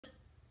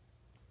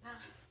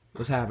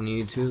What's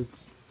happening, YouTube?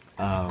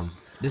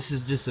 This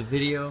is just a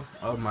video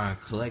of my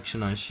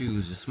collection on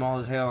shoes. It's small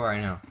as hell right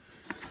now,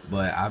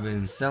 but I've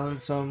been selling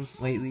some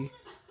lately,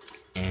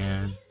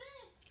 and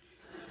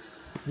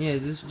yeah,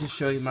 this just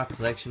show you my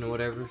collection or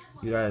whatever.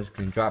 You guys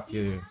can drop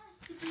your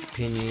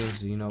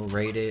opinions,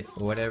 rate it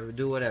or whatever.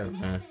 Do whatever,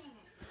 man.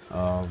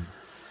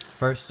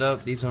 First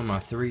up, these are my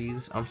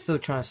threes. I'm still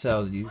trying to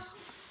sell these.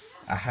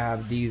 I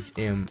have these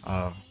in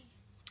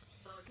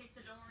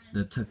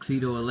the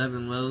Tuxedo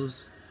 11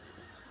 lows.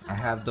 I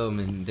have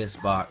them in this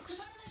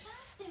box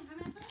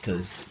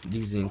because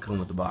these didn't come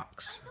with the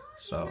box.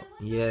 So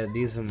yeah,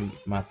 these are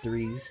my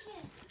threes.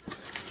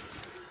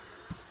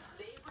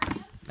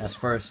 That's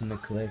first in the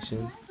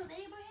collection.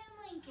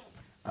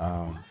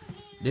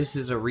 This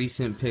is a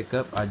recent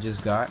pickup I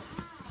just got.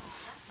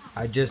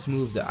 I just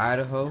moved to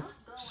Idaho,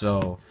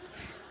 so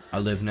I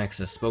live next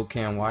to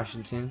Spokane,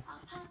 Washington.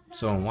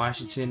 So in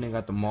Washington, they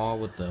got the mall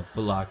with the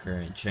Foot Locker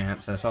and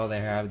Champs. That's all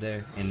they have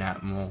there in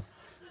that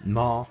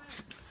mall.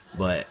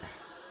 But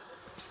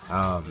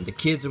the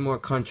kids are more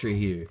country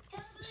here,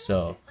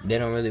 so they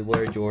don't really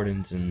wear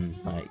Jordans, and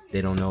they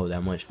don't know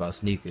that much about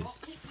sneakers.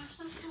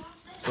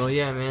 So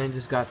yeah, man,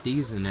 just got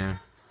these in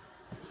there.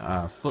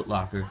 Foot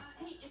Locker.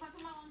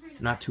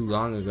 Not too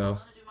long ago.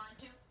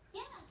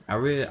 I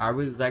really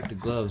like the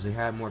gloves. They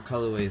had more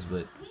colorways,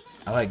 but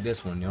I like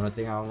this one. The only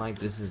thing I don't like,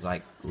 this is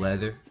like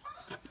leather,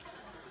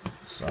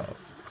 so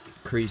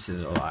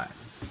creases a lot.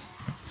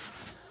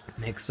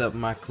 Next up in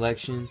my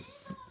collection,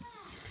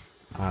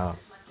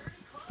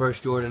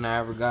 first Jordan I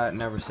ever got.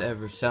 Never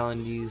ever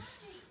selling these.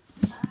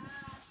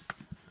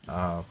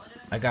 I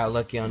got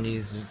lucky on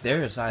these.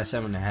 They're a size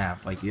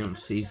 7.5. Like, you don't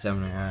see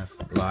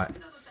 7.5 a lot,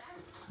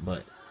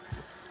 but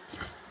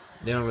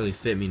they don't really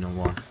fit me no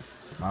more.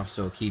 I'm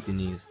still keeping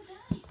these.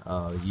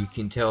 You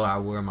can tell I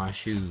wear my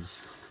shoes.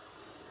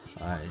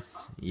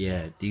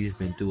 Yeah, these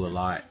been through a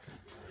lot.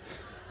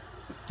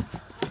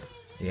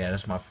 Yeah,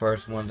 that's my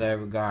first ones I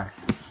ever got.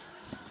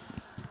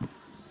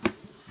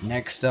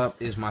 Next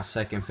up is my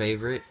second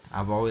favorite.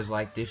 I've always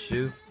liked this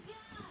shoe.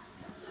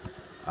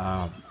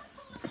 I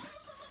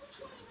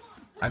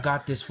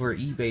got this for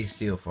eBay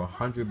steal for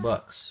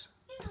 $100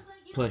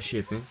 plus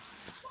shipping.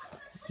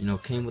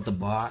 Came with the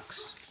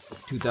box.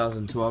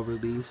 2012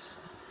 release.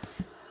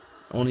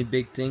 Only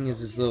big thing is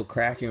this little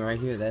cracking right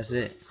here. That's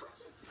it.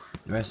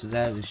 The rest of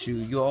that is the shoe.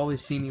 You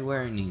always see me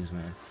wearing these,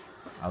 man.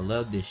 I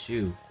love this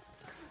shoe,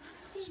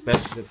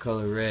 especially the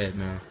color red,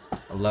 man.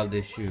 I love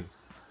this shoe.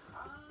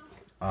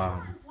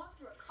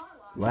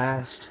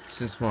 Last,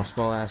 since my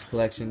small ass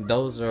collection,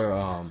 those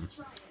are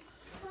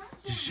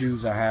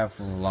shoes I have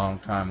from a long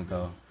time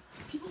ago.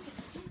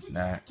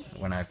 That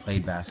when I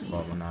played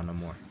basketball, but not no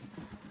more.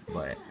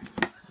 But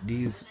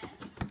these,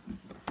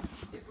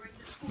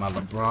 my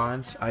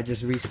LeBrons, I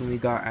just recently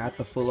got at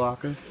the Foot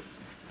Locker,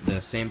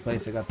 the same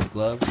place I got the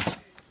gloves.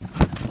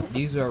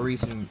 These are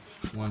recent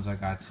ones I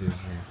got too.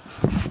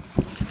 Yeah.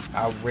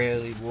 I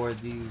rarely wore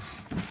these.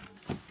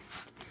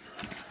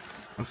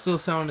 I'm still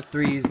selling the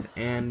threes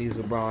and these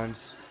LeBrons,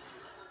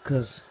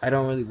 cause I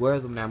don't really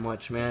wear them that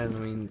much, man. I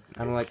mean,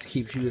 I don't like to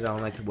keep shoes I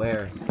don't like to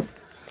wear.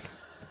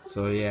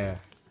 So yeah,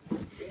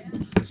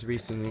 just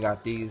recently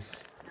got these.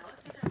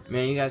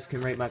 Man, you guys can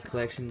rate my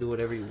collection, do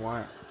whatever you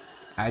want.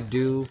 I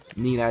do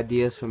need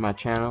ideas for my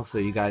channel, so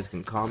you guys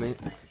can comment.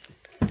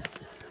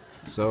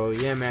 So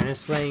yeah, man, it's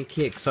Slaying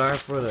Kick. Sorry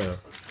for the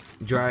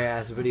dry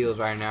ass videos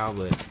right now,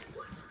 but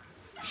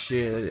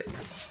shit,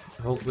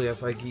 hopefully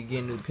if I keep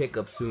getting new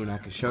pickups soon, I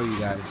can show you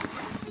guys.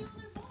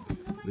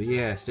 But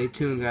yeah, stay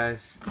tuned,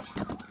 guys.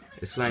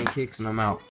 It's Slaying Kicks, and I'm out.